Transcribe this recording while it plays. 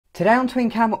Today on Twin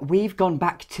Cam, we've gone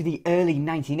back to the early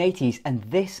 1980s and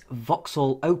this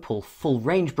Vauxhall Opel full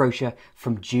range brochure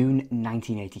from June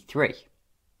 1983.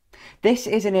 This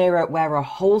is an era where a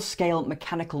whole-scale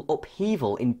mechanical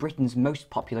upheaval in Britain's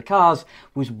most popular cars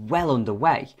was well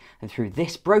underway, and through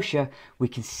this brochure we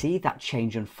can see that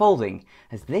change unfolding,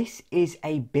 as this is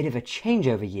a bit of a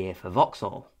changeover year for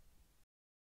Vauxhall.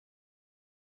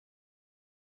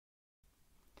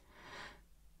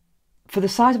 For the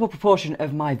sizable proportion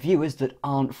of my viewers that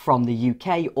aren't from the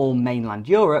UK or mainland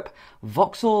Europe,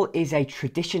 Vauxhall is a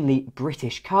traditionally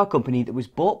British car company that was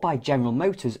bought by General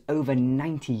Motors over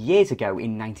 90 years ago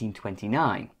in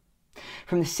 1929.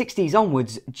 From the 60s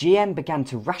onwards, GM began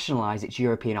to rationalise its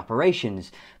European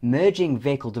operations, merging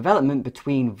vehicle development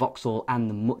between Vauxhall and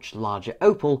the much larger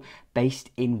Opel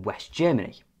based in West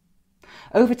Germany.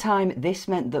 Over time, this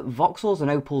meant that Vauxhalls and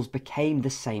Opels became the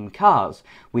same cars,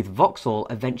 with Vauxhall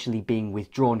eventually being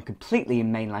withdrawn completely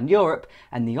in mainland Europe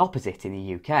and the opposite in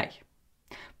the UK.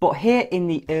 But here in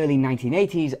the early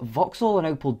 1980s, Vauxhall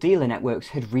and Opel dealer networks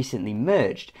had recently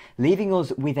merged, leaving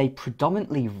us with a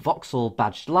predominantly Vauxhall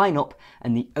badged lineup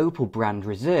and the Opel brand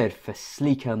reserved for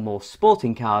sleeker, more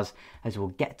sporting cars, as we'll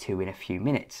get to in a few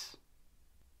minutes.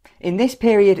 In this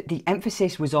period, the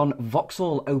emphasis was on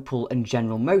Vauxhall, Opel and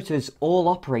General Motors all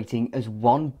operating as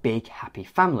one big happy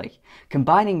family,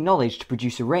 combining knowledge to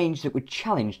produce a range that would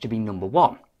challenge to be number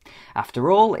one.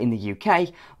 After all, in the UK,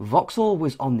 Vauxhall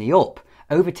was on the up,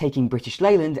 overtaking British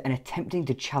Leyland and attempting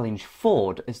to challenge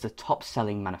Ford as the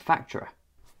top-selling manufacturer.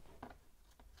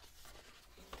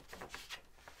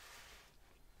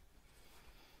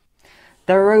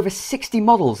 There are over 60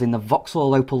 models in the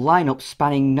Vauxhall Opel lineup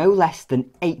spanning no less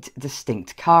than 8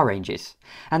 distinct car ranges,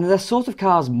 and they're the sort of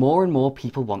cars more and more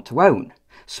people want to own.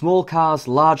 Small cars,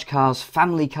 large cars,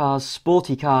 family cars,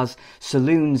 sporty cars,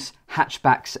 saloons,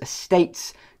 hatchbacks,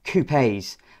 estates,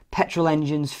 coupes, petrol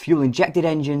engines, fuel-injected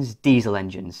engines, diesel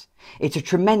engines. It's a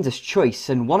tremendous choice,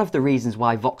 and one of the reasons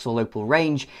why Vauxhall Opel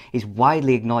range is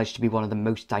widely acknowledged to be one of the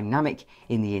most dynamic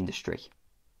in the industry.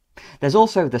 There's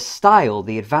also the style,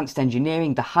 the advanced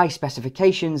engineering, the high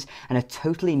specifications and a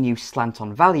totally new slant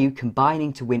on value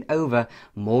combining to win over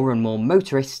more and more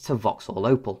motorists to Vauxhall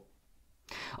Opel.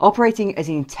 Operating as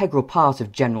an integral part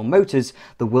of General Motors,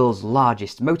 the world's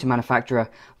largest motor manufacturer,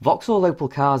 Vauxhall Opel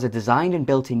cars are designed and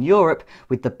built in Europe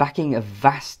with the backing of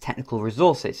vast technical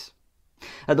resources.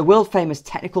 At the world-famous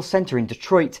Technical Centre in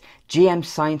Detroit, GM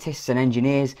scientists and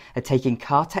engineers are taking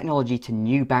car technology to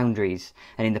new boundaries,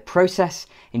 and in the process,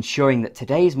 ensuring that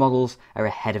today's models are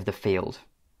ahead of the field.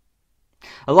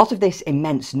 A lot of this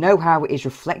immense know-how is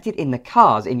reflected in the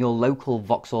cars in your local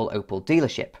Vauxhall Opel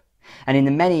dealership, and in the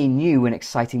many new and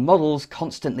exciting models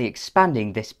constantly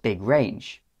expanding this big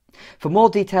range. For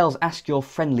more details, ask your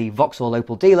friendly Vauxhall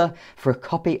Opel dealer for a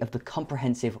copy of the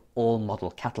comprehensive all-model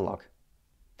catalogue.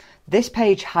 This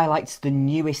page highlights the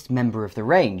newest member of the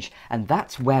range, and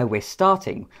that's where we're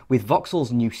starting, with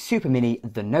Vauxhall's new Super Mini,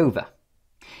 the Nova.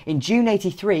 In June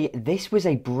 83, this was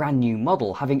a brand new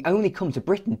model, having only come to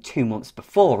Britain 2 months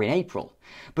before in April.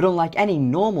 But unlike any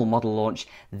normal model launch,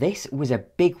 this was a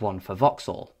big one for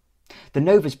Vauxhall. The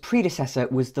Nova's predecessor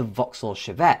was the Vauxhall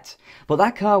Chevette, but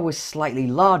that car was slightly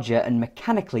larger and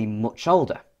mechanically much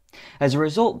older. As a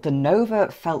result, the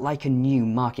Nova felt like a new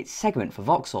market segment for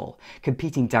Vauxhall,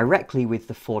 competing directly with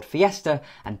the Ford Fiesta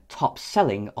and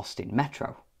top-selling Austin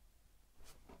Metro.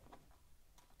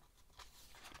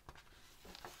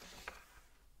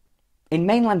 In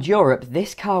mainland Europe,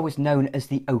 this car was known as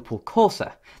the Opel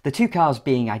Corsa, the two cars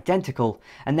being identical,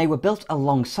 and they were built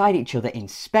alongside each other in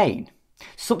Spain,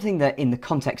 something that in the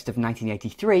context of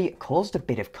 1983 caused a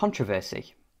bit of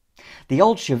controversy. The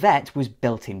old Chevette was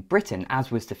built in Britain, as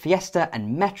was the Fiesta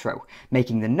and Metro,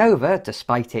 making the Nova,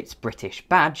 despite its British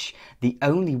badge, the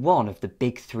only one of the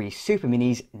big three Super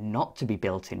Minis not to be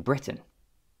built in Britain.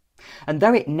 And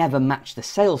though it never matched the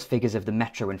sales figures of the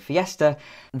Metro and Fiesta,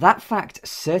 that fact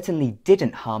certainly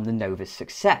didn't harm the Nova's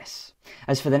success,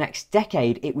 as for the next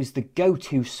decade it was the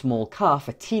go-to small car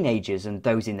for teenagers and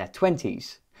those in their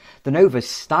 20s. The Nova's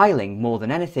styling, more than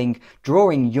anything,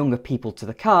 drawing younger people to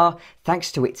the car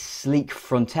thanks to its sleek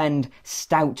front end,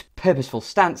 stout, purposeful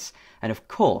stance, and of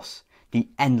course, the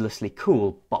endlessly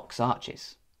cool box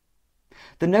arches.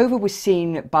 The Nova was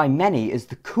seen by many as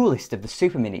the coolest of the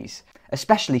Super Minis,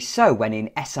 especially so when in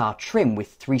SR trim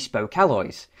with 3-spoke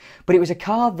alloys, but it was a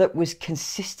car that was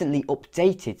consistently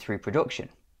updated through production.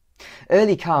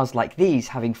 Early cars like these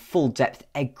having full-depth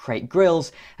egg crate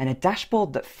grilles and a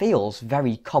dashboard that feels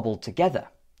very cobbled together.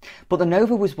 But the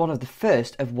Nova was one of the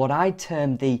first of what I'd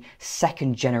term the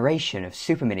second generation of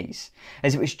superminis,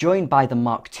 as it was joined by the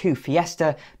Mark II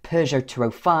Fiesta, Peugeot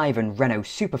 205 and Renault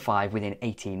Super 5 within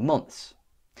 18 months.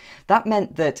 That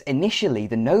meant that initially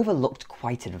the Nova looked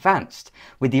quite advanced,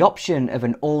 with the option of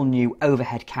an all-new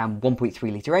overhead cam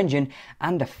 1.3 litre engine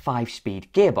and a 5-speed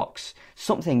gearbox,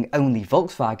 something only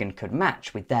Volkswagen could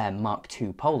match with their Mark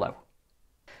II Polo.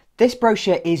 This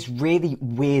brochure is really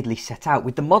weirdly set out,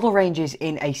 with the model ranges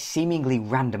in a seemingly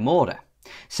random order.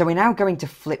 So we're now going to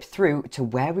flip through to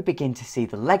where we begin to see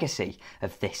the legacy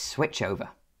of this switchover.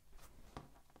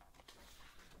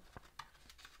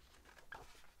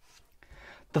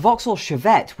 The Vauxhall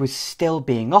Chevette was still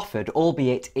being offered,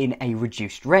 albeit in a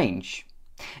reduced range.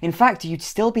 In fact, you'd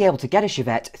still be able to get a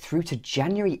Chevette through to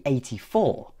January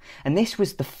 84, and this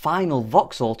was the final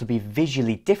Vauxhall to be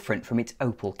visually different from its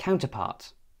Opel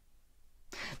counterpart.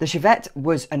 The Chevette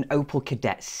was an Opel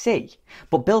Kadett C,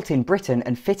 but built in Britain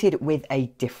and fitted with a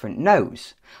different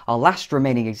nose, our last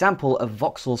remaining example of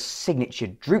Vauxhall's signature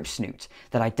droop snoot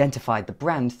that identified the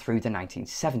brand through the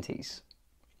 1970s.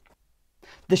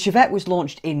 The Chevette was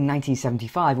launched in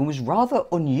 1975 and was rather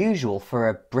unusual for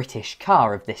a British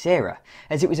car of this era,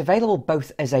 as it was available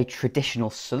both as a traditional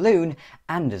saloon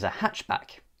and as a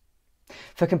hatchback.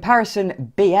 For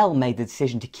comparison, BL made the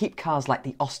decision to keep cars like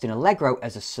the Austin Allegro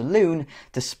as a saloon,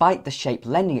 despite the shape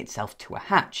lending itself to a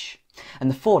hatch, and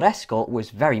the Ford Escort was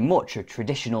very much a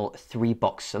traditional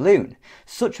three-box saloon.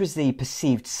 Such was the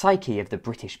perceived psyche of the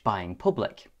British buying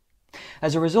public.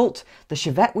 As a result, the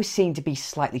Chevette was seen to be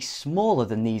slightly smaller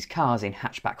than these cars in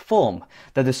hatchback form,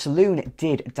 though the saloon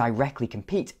did directly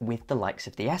compete with the likes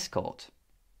of the Escort.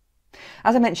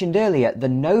 As I mentioned earlier, the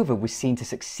Nova was seen to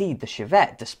succeed the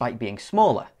Chevette despite being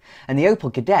smaller, and the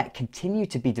Opel Kadett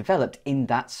continued to be developed in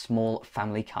that small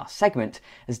family car segment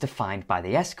as defined by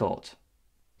the Escort.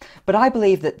 But I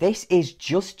believe that this is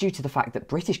just due to the fact that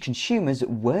British consumers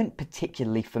weren't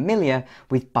particularly familiar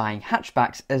with buying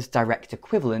hatchbacks as direct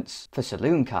equivalents for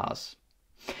saloon cars.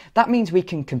 That means we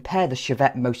can compare the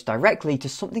Chevette most directly to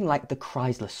something like the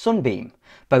Chrysler Sunbeam,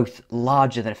 both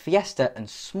larger than a Fiesta and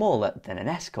smaller than an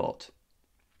Escort.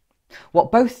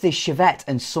 What both the Chevette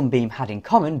and Sunbeam had in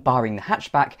common, barring the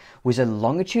hatchback, was a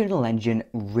longitudinal engine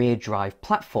rear-drive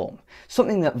platform,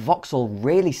 something that Vauxhall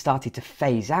really started to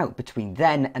phase out between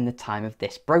then and the time of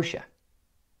this brochure.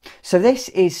 So this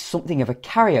is something of a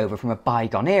carryover from a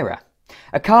bygone era,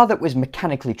 a car that was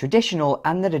mechanically traditional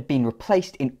and that had been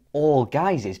replaced in all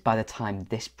guises by the time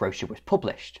this brochure was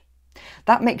published.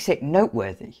 That makes it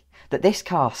noteworthy that this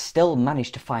car still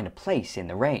managed to find a place in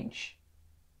the range.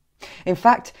 In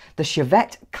fact, the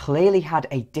Chevette clearly had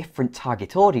a different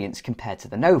target audience compared to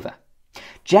the Nova.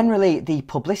 Generally, the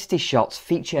publicity shots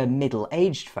feature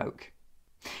middle-aged folk.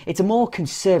 It's a more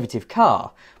conservative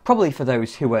car, probably for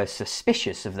those who are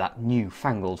suspicious of that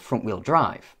newfangled front-wheel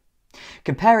drive.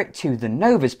 Compare it to the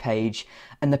Nova's page,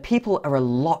 and the people are a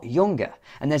lot younger,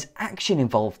 and there's action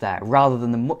involved there rather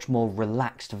than the much more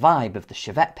relaxed vibe of the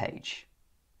Chevette page.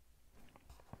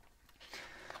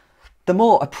 The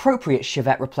more appropriate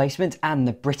Chevette replacement and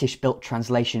the British-built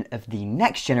translation of the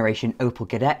next generation Opel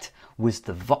Kadett was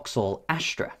the Vauxhall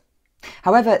Astra.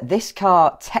 However, this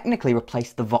car technically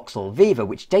replaced the Vauxhall Viva,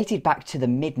 which dated back to the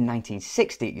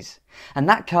mid-1960s, and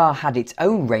that car had its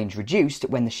own range reduced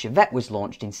when the Chevette was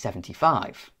launched in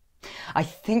 '75. I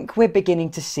think we're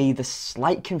beginning to see the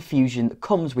slight confusion that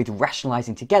comes with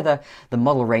rationalising together the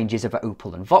model ranges of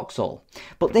Opel and Vauxhall,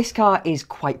 but this car is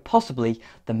quite possibly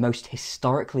the most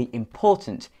historically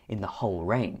important in the whole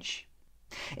range.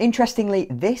 Interestingly,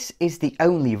 this is the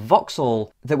only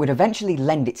Vauxhall that would eventually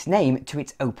lend its name to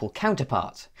its Opel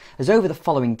counterpart, as over the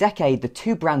following decade the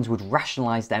two brands would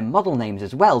rationalise their model names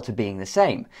as well to being the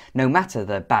same, no matter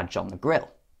the badge on the grille.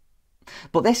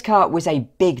 But this car was a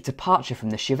big departure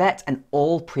from the Chevette and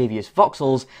all previous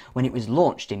Vauxhalls when it was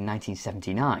launched in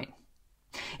 1979.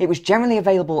 It was generally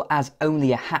available as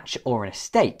only a hatch or an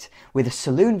estate, with a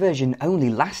saloon version only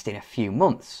lasting a few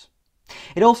months.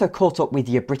 It also caught up with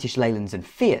your British Leylands and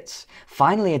Fiats,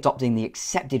 finally adopting the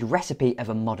accepted recipe of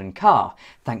a modern car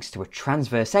thanks to a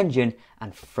transverse engine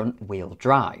and front-wheel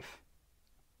drive.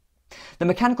 The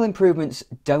mechanical improvements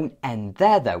don't end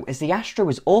there though, as the Astra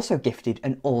was also gifted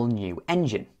an all-new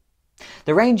engine.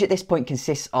 The range at this point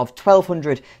consists of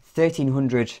 1200,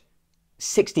 1300,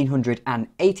 1600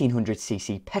 and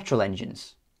 1800cc petrol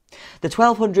engines. The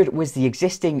 1200 was the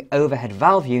existing overhead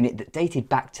valve unit that dated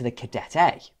back to the Kadett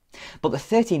A, but the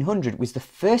 1300 was the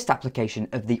first application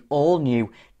of the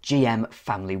all-new GM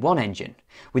Family 1 engine,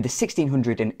 with the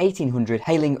 1600 and 1800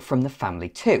 hailing from the Family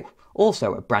 2,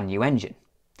 also a brand new engine.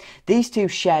 These two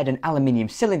shared an aluminium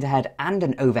cylinder head and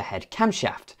an overhead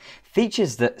camshaft,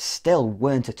 features that still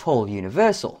weren't at all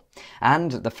universal,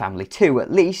 and the family 2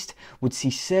 at least would see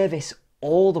service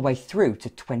all the way through to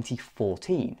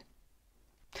 2014.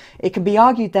 It can be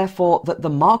argued therefore that the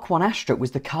Mark I Astra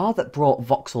was the car that brought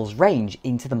Vauxhall's range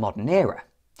into the modern era,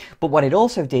 but what it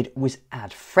also did was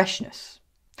add freshness.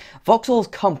 Vauxhall's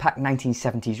compact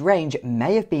 1970s range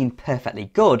may have been perfectly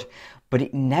good, but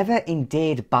it never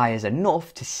endeared buyers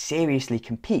enough to seriously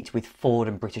compete with Ford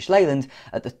and British Leyland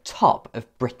at the top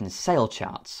of Britain's sale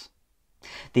charts.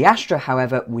 The Astra,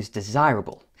 however, was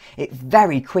desirable. It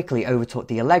very quickly overtook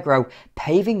the Allegro,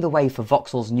 paving the way for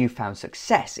Vauxhall's newfound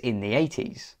success in the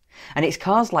 80s. And it's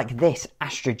cars like this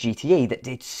Astra GTE that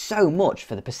did so much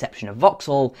for the perception of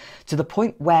Vauxhall, to the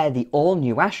point where the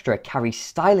all-new Astra carries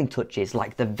styling touches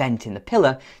like the vent in the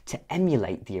pillar to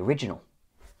emulate the original.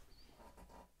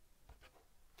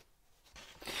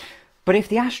 But if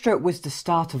the Astra was the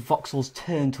start of Vauxhall's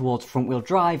turn towards front-wheel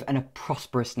drive and a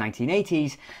prosperous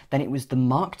 1980s, then it was the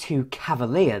Mark II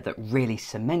Cavalier that really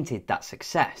cemented that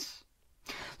success.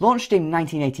 Launched in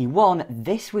 1981,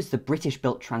 this was the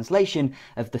British-built translation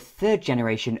of the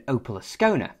third-generation Opel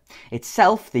Ascona,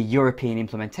 itself the European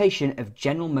implementation of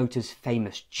General Motors'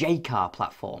 famous J-Car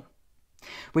platform.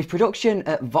 With production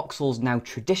at Vauxhall's now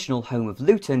traditional home of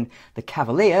Luton, the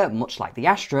Cavalier, much like the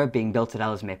Astra being built at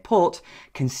Ellesmere Port,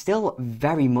 can still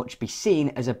very much be seen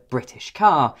as a British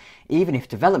car, even if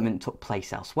development took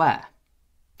place elsewhere.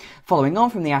 Following on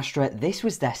from the Astra, this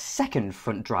was their second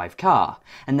front-drive car,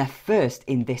 and their first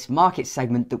in this market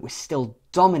segment that was still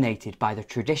dominated by the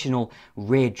traditional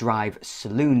rear-drive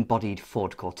saloon-bodied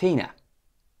Ford Cortina.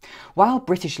 While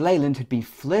British Leyland had been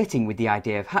flirting with the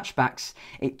idea of hatchbacks,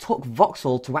 it took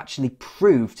Vauxhall to actually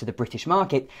prove to the British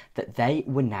market that they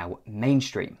were now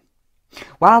mainstream.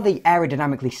 While the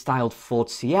aerodynamically styled Ford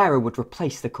Sierra would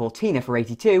replace the Cortina for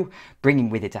 82,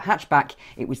 bringing with it a hatchback,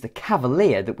 it was the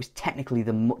Cavalier that was technically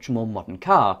the much more modern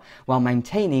car, while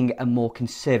maintaining a more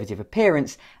conservative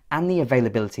appearance and the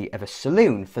availability of a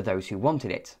saloon for those who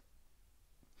wanted it.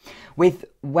 With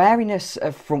wariness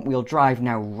of front-wheel drive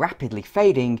now rapidly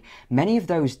fading, many of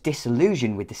those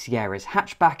disillusioned with the Sierra's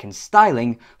hatchback and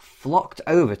styling flocked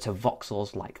over to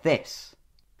Vauxhalls like this.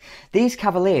 These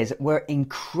Cavaliers were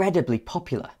incredibly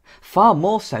popular, far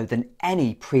more so than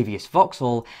any previous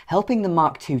Vauxhall, helping the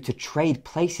Mark II to trade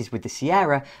places with the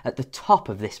Sierra at the top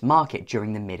of this market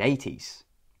during the mid-80s.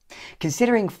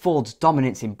 Considering Ford's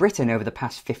dominance in Britain over the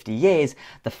past 50 years,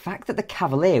 the fact that the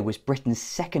Cavalier was Britain's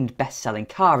second best-selling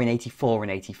car in 84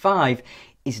 and 85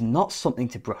 is not something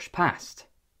to brush past.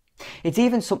 It's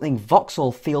even something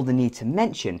Vauxhall feel the need to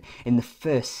mention in the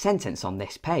first sentence on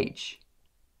this page.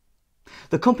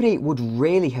 The company would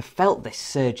really have felt this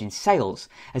surge in sales,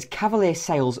 as Cavalier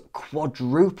sales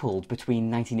quadrupled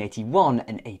between 1981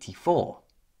 and 84.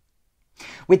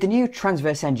 With the new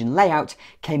transverse engine layout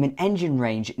came an engine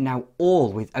range now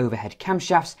all with overhead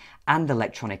camshafts and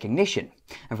electronic ignition,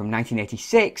 and from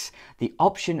 1986 the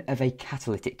option of a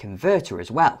catalytic converter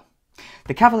as well.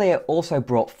 The Cavalier also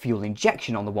brought fuel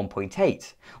injection on the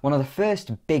 1.8, one of the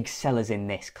first big sellers in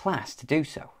this class to do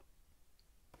so.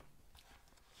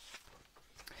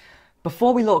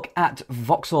 Before we look at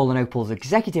Vauxhall and Opel's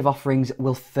executive offerings,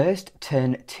 we'll first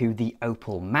turn to the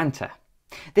Opel Manta.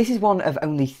 This is one of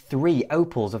only 3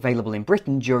 Opels available in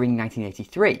Britain during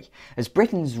 1983, as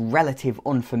Britain's relative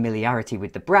unfamiliarity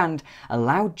with the brand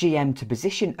allowed GM to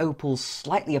position Opels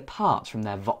slightly apart from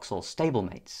their Vauxhall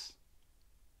stablemates.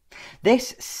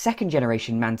 This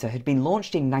second-generation Manta had been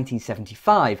launched in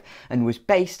 1975 and was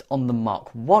based on the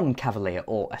Mark I Cavalier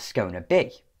or Ascona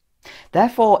B.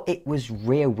 Therefore, it was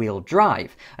rear-wheel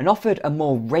drive and offered a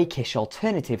more rakish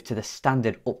alternative to the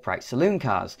standard upright saloon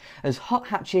cars, as hot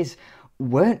hatches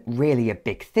weren't really a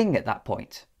big thing at that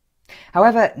point.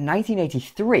 However,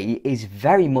 1983 is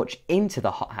very much into the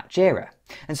hot hatch era,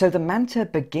 and so the Manta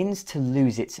begins to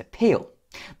lose its appeal,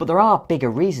 but there are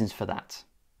bigger reasons for that.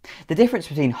 The difference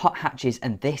between hot hatches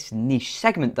and this niche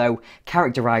segment though,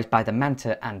 characterised by the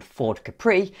Manta and Ford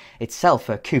Capri, itself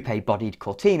a coupe-bodied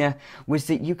Cortina, was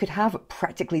that you could have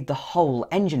practically the whole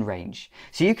engine range,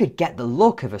 so you could get the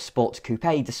look of a sports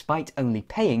coupe despite only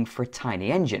paying for a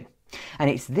tiny engine. And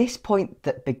it's this point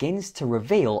that begins to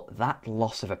reveal that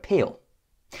loss of appeal.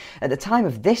 At the time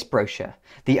of this brochure,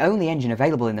 the only engine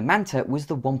available in the Manta was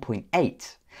the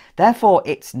 1.8, therefore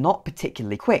it's not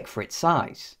particularly quick for its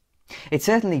size. It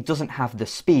certainly doesn't have the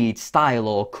speed, style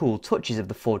or cool touches of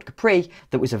the Ford Capri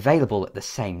that was available at the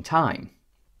same time.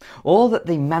 All that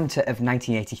the Manta of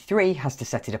 1983 has to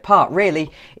set it apart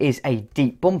really is a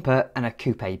deep bumper and a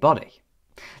coupe body.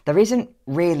 There isn't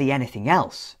really anything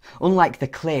else, unlike the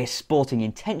clear sporting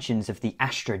intentions of the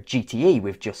Astra GTE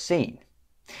we've just seen.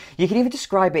 You can even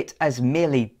describe it as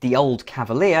merely the old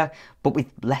Cavalier, but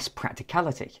with less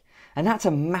practicality. And that's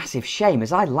a massive shame,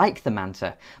 as I like the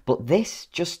Manta, but this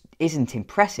just isn't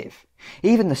impressive.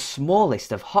 Even the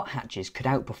smallest of hot hatches could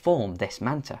outperform this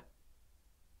Manta.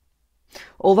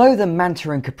 Although the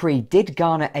Manta and Capri did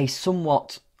garner a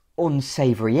somewhat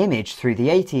unsavoury image through the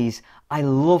 80s, I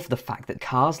love the fact that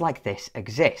cars like this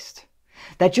exist.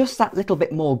 They're just that little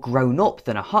bit more grown up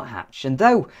than a hot hatch, and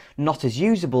though not as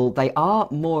usable, they are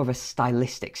more of a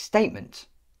stylistic statement.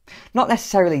 Not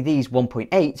necessarily these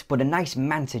 1.8, but a nice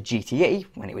Manta GTE,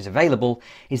 when it was available,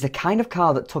 is the kind of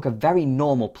car that took a very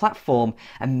normal platform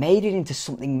and made it into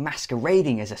something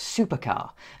masquerading as a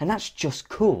supercar, and that's just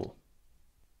cool.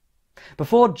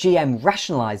 Before GM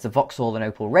rationalised the Vauxhall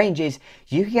and Opel ranges,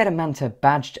 you could get a Manta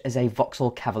badged as a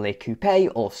Vauxhall Cavalier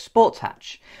Coupe or sports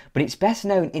hatch, but it's best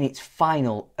known in its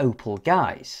final Opel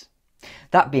guise.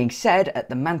 That being said, at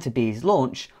the Manta B's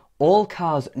launch, all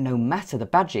cars, no matter the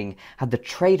badging, had the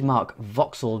trademark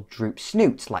Vauxhall droop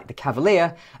snoot like the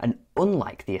Cavalier and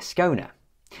unlike the Ascona.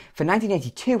 For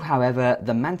 1982, however,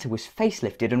 the Manta was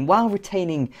facelifted, and while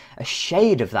retaining a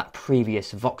shade of that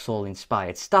previous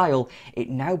Vauxhall-inspired style, it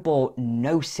now bore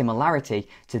no similarity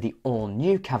to the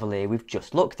all-new Cavalier we've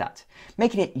just looked at,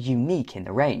 making it unique in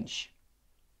the range.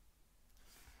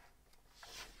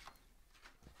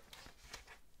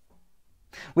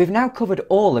 We've now covered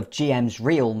all of GM's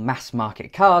real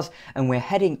mass-market cars, and we're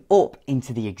heading up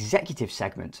into the executive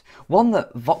segment, one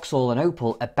that Vauxhall and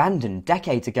Opel abandoned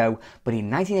decades ago, but in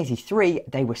 1983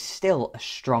 they were still a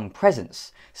strong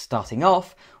presence, starting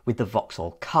off with the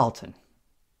Vauxhall Carlton.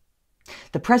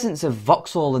 The presence of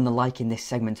Vauxhall and the like in this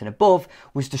segment and above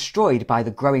was destroyed by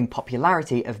the growing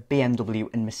popularity of BMW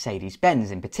and Mercedes-Benz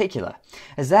in particular,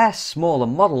 as their smaller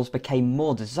models became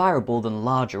more desirable than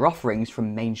larger offerings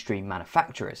from mainstream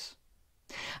manufacturers.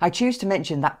 I choose to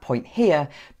mention that point here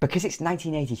because it's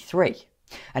 1983,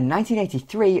 and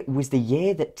 1983 was the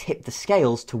year that tipped the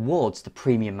scales towards the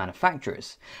premium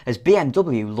manufacturers, as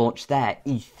BMW launched their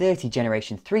E30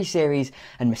 Generation 3 series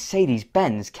and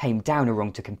Mercedes-Benz came down a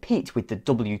rung to compete with the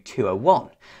W201,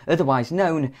 otherwise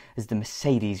known as the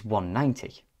Mercedes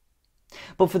 190.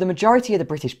 But for the majority of the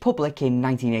British public in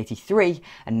 1983,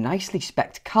 a nicely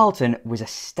spec'd Carlton was a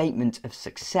statement of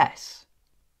success.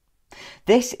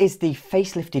 This is the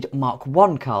facelifted Mark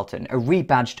I Carlton, a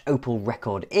rebadged Opel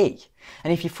Rekord E,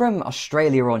 and if you're from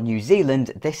Australia or New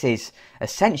Zealand, this is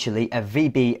essentially a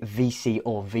VB, VC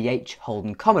or VH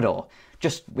Holden Commodore,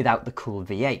 just without the cool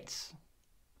V8s.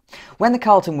 When the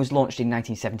Carlton was launched in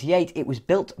 1978, it was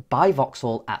built by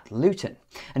Vauxhall at Luton,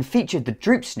 and featured the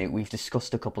droop snoot we've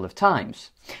discussed a couple of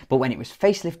times. But when it was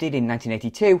facelifted in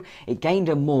 1982, it gained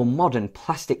a more modern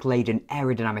plastic-laden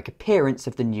aerodynamic appearance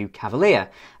of the new Cavalier,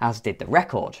 as did the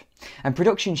Rekord, and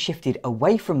production shifted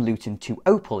away from Luton to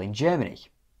Opel in Germany.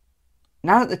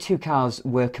 Now that the two cars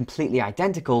were completely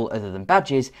identical other than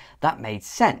badges, that made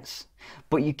sense.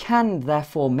 But you can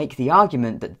therefore make the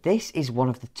argument that this is one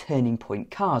of the turning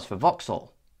point cars for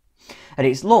Vauxhall. At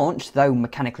its launch, though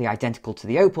mechanically identical to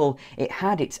the Opel, it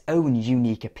had its own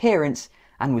unique appearance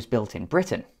and was built in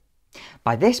Britain.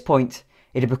 By this point,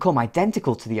 it had become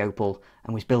identical to the Opel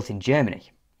and was built in Germany.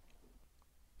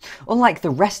 Unlike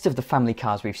the rest of the family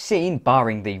cars we've seen,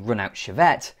 barring the run-out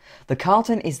Chevette, the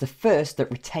Carlton is the first that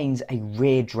retains a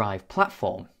rear-drive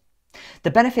platform.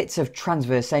 The benefits of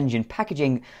transverse engine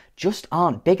packaging just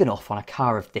aren't big enough on a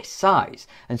car of this size,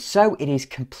 and so it is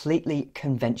completely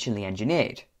conventionally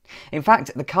engineered. In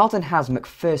fact, the Carlton has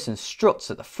McPherson struts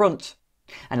at the front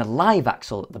and a live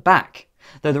axle at the back.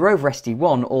 Though the Rover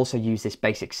SD1 also used this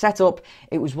basic setup,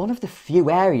 it was one of the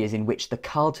few areas in which the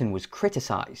Carlton was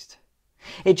criticised.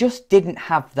 It just didn't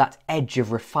have that edge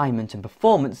of refinement and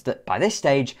performance that, by this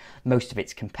stage, most of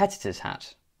its competitors had.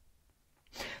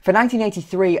 For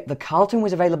 1983, the Carlton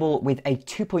was available with a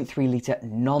 2.3 litre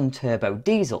non-turbo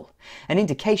diesel, an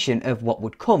indication of what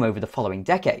would come over the following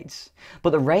decades,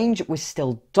 but the range was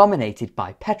still dominated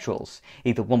by petrols,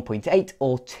 either 1.8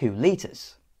 or 2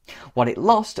 litres. What it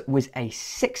lost was a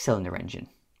 6-cylinder engine.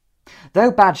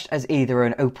 Though badged as either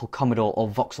an Opel Commodore or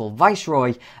Vauxhall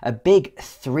Viceroy, a big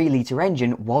 3-litre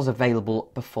engine was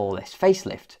available before this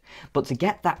facelift, but to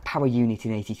get that power unit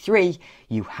in 83,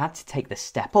 you had to take the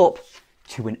step up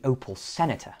to an Opel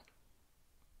Senator.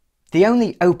 The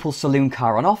only Opel saloon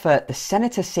car on offer, the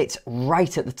Senator sits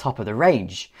right at the top of the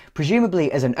range,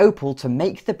 presumably as an Opel to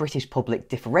make the British public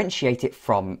differentiate it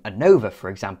from a Nova, for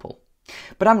example.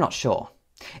 But I'm not sure.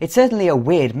 It's certainly a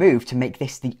weird move to make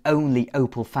this the only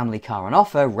Opel family car on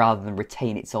offer rather than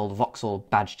retain its old Vauxhall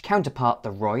badged counterpart,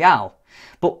 the Royale.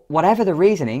 But whatever the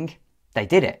reasoning, they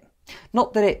did it.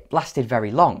 Not that it lasted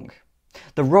very long.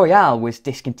 The Royale was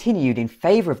discontinued in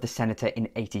favour of the Senator in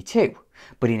 '82,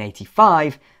 but in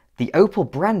 '85 the Opel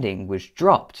branding was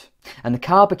dropped and the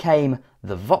car became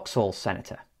the Vauxhall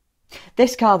Senator.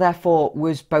 This car therefore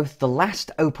was both the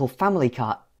last Opel family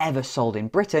car ever sold in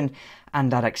Britain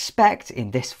and, I'd expect,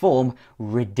 in this form,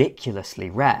 ridiculously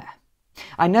rare.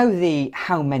 I know the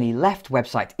how many left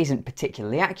website isn't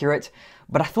particularly accurate,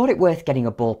 but I thought it worth getting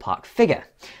a ballpark figure,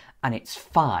 and it's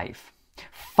 5.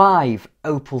 5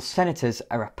 Opel Senators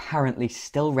are apparently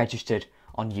still registered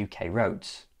on UK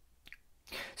roads.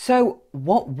 So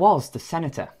what was the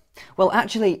Senator? Well,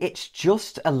 actually it's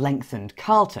just a lengthened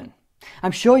Carlton.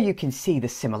 I'm sure you can see the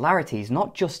similarities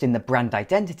not just in the brand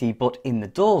identity but in the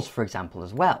doors, for example,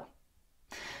 as well.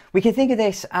 We can think of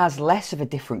this as less of a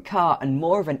different car and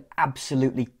more of an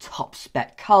absolutely top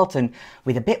spec Carlton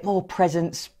with a bit more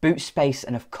presence, boot space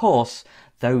and of course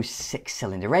those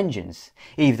 6-cylinder engines,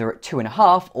 either at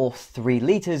 2.5 or 3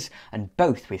 litres and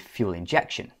both with fuel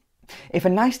injection. If a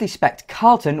nicely spec'd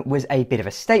Carlton was a bit of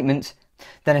a statement,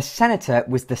 then a Senator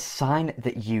was the sign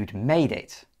that you'd made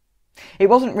it. It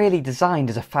wasn't really designed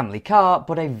as a family car,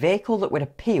 but a vehicle that would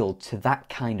appeal to that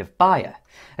kind of buyer,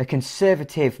 a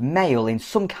conservative male in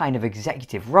some kind of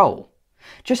executive role.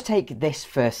 Just take this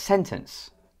first sentence.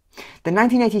 The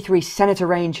 1983 Senator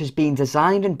range has been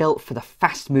designed and built for the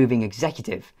fast-moving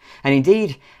executive, and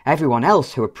indeed everyone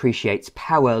else who appreciates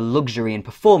power, luxury and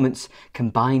performance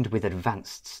combined with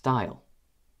advanced style.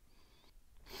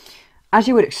 As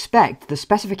you would expect, the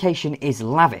specification is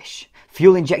lavish.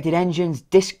 Fuel-injected engines,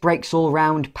 disc brakes all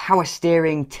round, power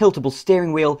steering, tiltable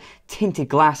steering wheel, tinted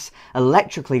glass,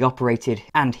 electrically operated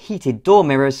and heated door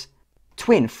mirrors,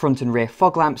 twin front and rear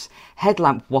fog lamps,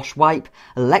 headlamp wash wipe,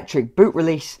 electric boot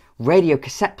release, radio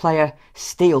cassette player,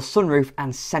 steel sunroof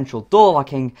and central door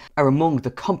locking are among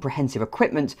the comprehensive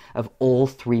equipment of all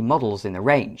 3 models in the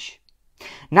range.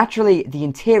 Naturally, the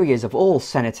interiors of all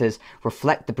Senators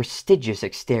reflect the prestigious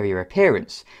exterior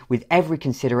appearance, with every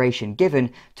consideration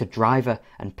given to driver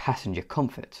and passenger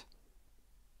comfort.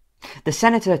 The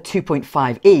Senator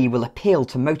 2.5e will appeal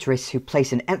to motorists who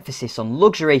place an emphasis on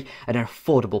luxury at an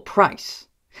affordable price.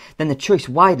 Then the choice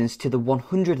widens to the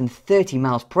 130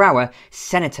 mph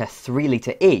Senator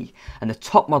 3-litre E and the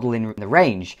top model in the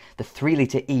range, the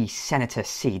 3-litre E Senator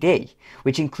CD,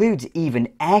 which includes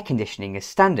even air conditioning as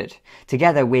standard,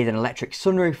 together with an electric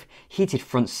sunroof, heated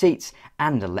front seats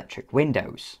and electric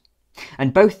windows.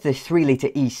 And both the 3-litre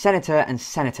E Senator and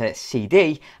Senator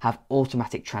CD have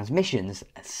automatic transmissions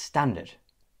as standard.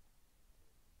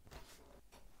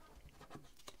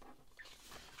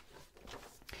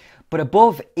 But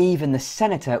above even the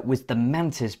Senator was the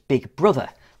Manta's big brother,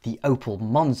 the Opel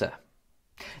Monza.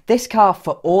 This car,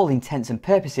 for all intents and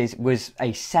purposes, was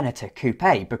a Senator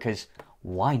coupe because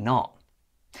why not?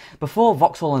 Before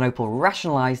Vauxhall and Opel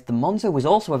rationalised, the Monza was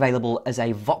also available as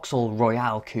a Vauxhall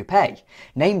Royale coupe,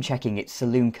 name-checking its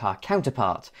saloon car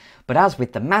counterpart. But as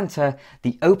with the Manta,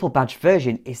 the Opel badge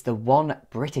version is the one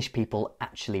British people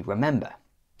actually remember.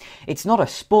 It's not a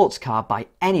sports car by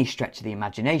any stretch of the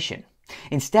imagination.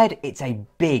 Instead, it's a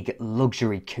big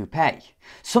luxury coupe,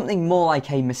 something more like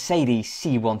a Mercedes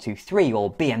C123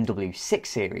 or BMW 6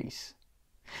 Series.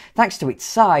 Thanks to its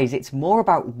size, it's more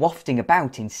about wafting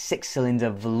about in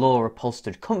 6-cylinder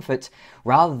velour-upholstered comfort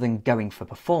rather than going for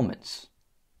performance.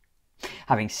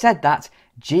 Having said that,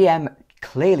 GM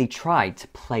clearly tried to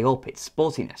play up its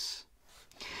sportiness.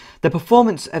 The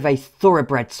performance of a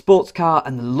thoroughbred sports car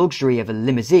and the luxury of a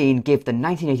limousine give the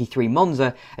 1983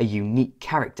 Monza a unique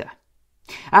character.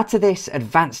 Add to this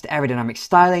advanced aerodynamic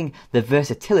styling, the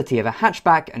versatility of a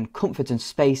hatchback and comfort and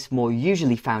space more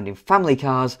usually found in family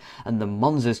cars, and the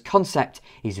Monza's concept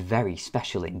is very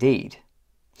special indeed.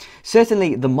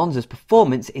 Certainly the Monza's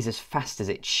performance is as fast as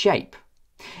its shape.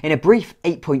 In a brief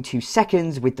 8.2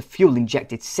 seconds with the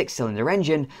fuel-injected 6-cylinder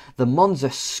engine, the Monza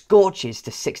scorches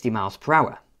to 60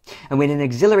 mph. And with an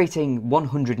exhilarating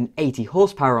 180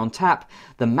 horsepower on tap,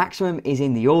 the maximum is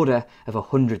in the order of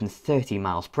 130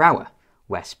 mph.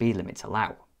 Where speed limits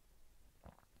allow.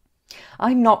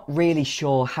 I'm not really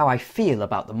sure how I feel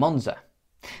about the Monza.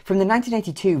 From the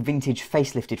 1982 vintage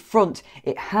facelifted front,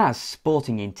 it has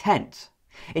sporting intent.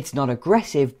 It's not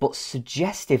aggressive but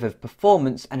suggestive of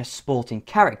performance and a sporting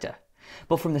character.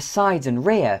 But from the sides and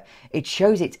rear, it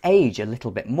shows its age a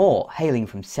little bit more, hailing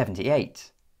from '78.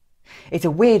 It's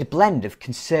a weird blend of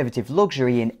conservative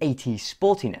luxury and 80s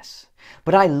sportiness,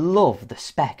 but I love the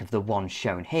spec of the one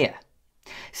shown here.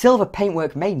 Silver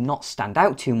paintwork may not stand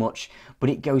out too much, but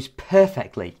it goes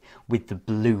perfectly with the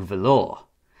blue velour.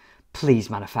 Please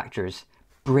manufacturers,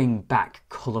 bring back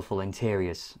colourful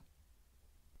interiors.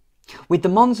 With the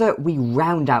Monza we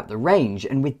round out the range,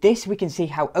 and with this we can see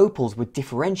how Opels were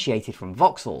differentiated from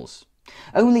Vauxhalls.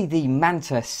 Only the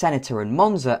Manta, Senator and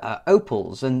Monza are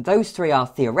Opels, and those three are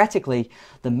theoretically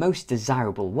the most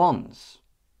desirable ones.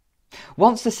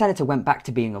 Once the Senator went back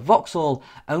to being a Vauxhall,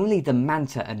 only the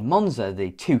Manta and Monza,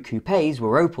 the two coupes,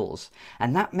 were Opels,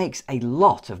 and that makes a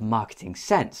lot of marketing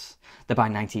sense, that by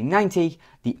 1990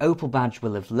 the Opel badge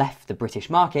will have left the British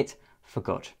market for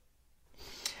good.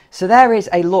 So there is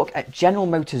a look at General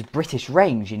Motors' British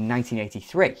range in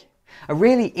 1983. A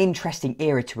really interesting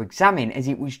era to examine, as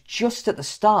it was just at the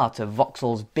start of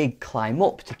Vauxhall's big climb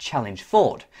up to challenge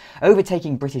Ford,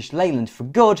 overtaking British Leyland for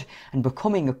good and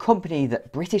becoming a company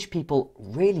that British people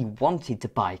really wanted to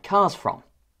buy cars from.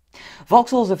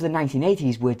 Vauxhalls of the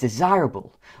 1980s were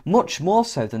desirable, much more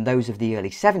so than those of the early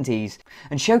 70s,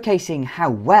 and showcasing how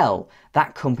well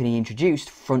that company introduced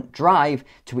front drive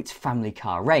to its family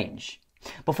car range.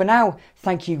 But for now,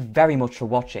 thank you very much for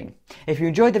watching. If you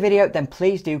enjoyed the video, then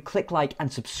please do click like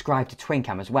and subscribe to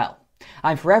TwinCam as well.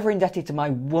 I'm forever indebted to my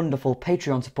wonderful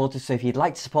Patreon supporters, so if you'd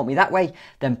like to support me that way,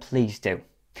 then please do.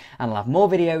 And I'll have more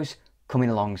videos coming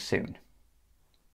along soon.